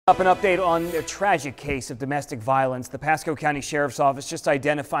Up an update on a tragic case of domestic violence. The Pasco County Sheriff's Office just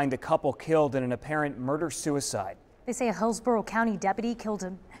identifying the couple killed in an apparent murder-suicide. They say a Hillsborough County deputy killed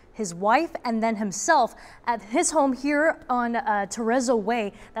his wife and then himself at his home here on Teresa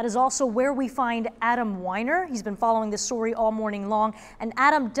Way. That is also where we find Adam Weiner. He's been following this story all morning long. And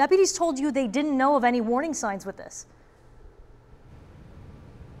Adam, deputies told you they didn't know of any warning signs with this.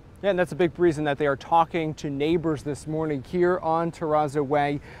 Yeah, and that's a big reason that they are talking to neighbors this morning here on Teresa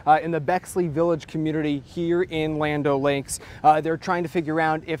Way in the Bexley Village community here in Land O'Lakes. They're trying to figure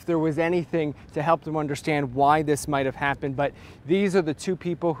out if there was anything to help them understand why this might have happened. But these are the two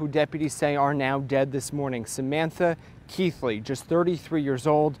people who deputies say are now dead this morning. Samantha Keithley, just 33 years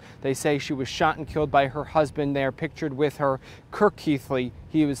old. They say she was shot and killed by her husband. They are pictured with her. Kirk Keithley,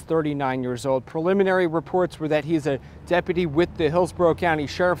 he was 39 years old. Preliminary reports were that he's a deputy with the Hillsborough County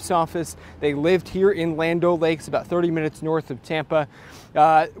Sheriff's Office. They lived here in Land O'Lakes, about 30 minutes north of Tampa.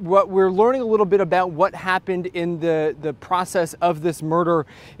 What we're learning a little bit about what happened in the process of this murder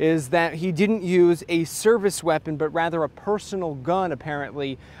is that he didn't use a service weapon, but rather a personal gun,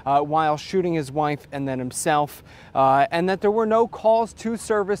 apparently, while shooting his wife and then himself. And that there were no calls to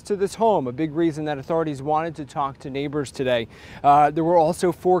service to this home, a big reason that authorities wanted to talk to neighbors today. There were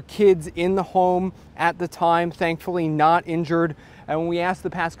also 4 kids in the home at the time, thankfully not injured. And when we asked the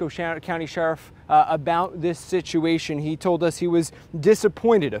Pasco County Sheriff about this situation, he told us he was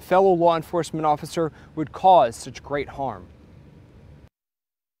disappointed a fellow law enforcement officer would cause such great harm.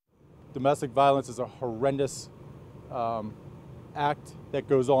 Domestic violence is a horrendous act that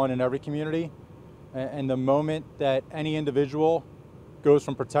goes on in every community. And the moment that any individual goes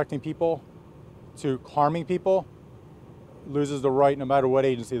from protecting people to harming people, loses the right, no matter what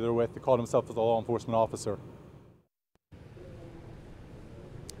agency they're with, to call themselves as a law enforcement officer.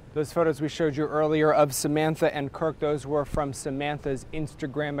 Those photos we showed you earlier of Samantha and Kirk, those were from Samantha's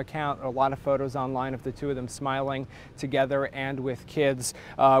Instagram account. A lot of photos online of the two of them smiling together and with kids.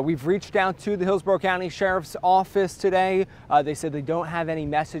 We've reached out to the Hillsborough County Sheriff's Office today. They said they don't have any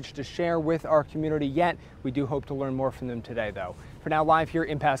message to share with our community yet. We do hope to learn more from them today, though. For now, live here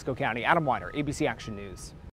in Pasco County, Adam Weiner, ABC Action News.